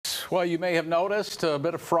Well, you may have noticed a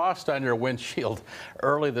bit of frost on your windshield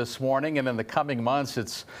early this morning, and in the coming months,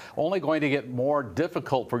 it's only going to get more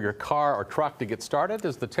difficult for your car or truck to get started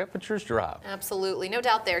as the temperatures drop. Absolutely. No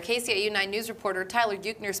doubt there. KCAU-9 News reporter Tyler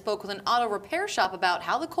Buchner spoke with an auto repair shop about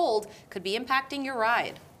how the cold could be impacting your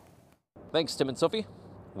ride. Thanks, Tim and Sophie.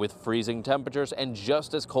 With freezing temperatures and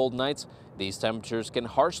just as cold nights, these temperatures can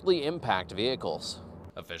harshly impact vehicles.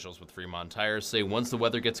 Officials with Fremont Tires say once the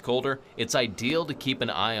weather gets colder, it's ideal to keep an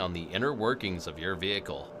eye on the inner workings of your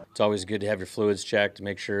vehicle. It's always good to have your fluids checked,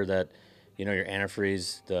 make sure that your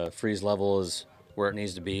antifreeze, the freeze level is where it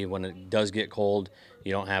needs to be. When it does get cold,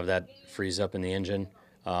 you don't have that freeze up in the engine.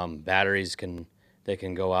 Batteries can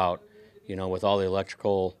go out. With all the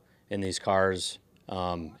electrical in these cars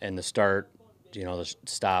and the start, the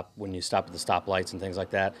stop, when you stop at the stoplights and things like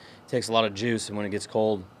that, it takes a lot of juice, and when it gets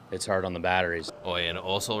cold, it's hard on the batteries. OAN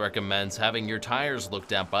also recommends having your tires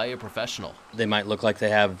looked at by a professional. They might look like they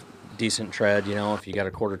have decent tread, if you got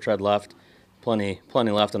a quarter tread left, plenty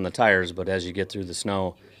left on the tires, but as you get through the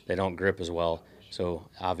snow, they don't grip as well. So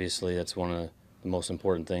obviously that's one of the most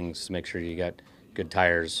important things, to make sure you got good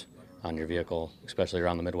tires on your vehicle, especially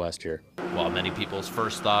around the Midwest here. While many people's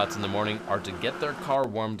first thoughts in the morning are to get their car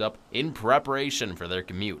warmed up in preparation for their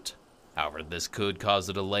commute. However, this could cause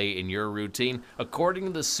a delay in your routine, according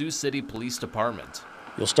to the Sioux City Police Department.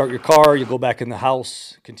 You'll start your car, you'll go back in the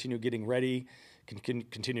house, continue getting ready, continue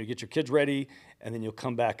to get your kids ready, and then you'll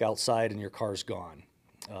come back outside and your car's gone.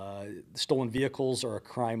 Stolen vehicles are a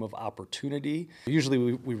crime of opportunity. Usually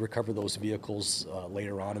we recover those vehicles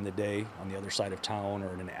later on in the day on the other side of town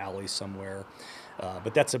or in an alley somewhere,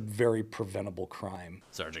 but that's a very preventable crime.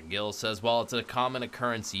 Sergeant Gill says while it's a common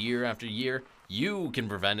occurrence year after year, you can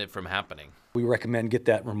prevent it from happening. We recommend get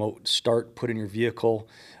that remote start put in your vehicle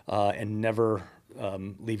and never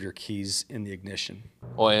leave your keys in the ignition.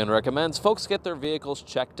 OAN recommends folks get their vehicles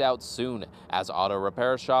checked out soon, as auto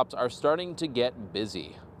repair shops are starting to get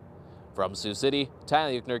busy. From Sioux City,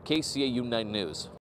 Tyler Buchner, KCAU-9 News.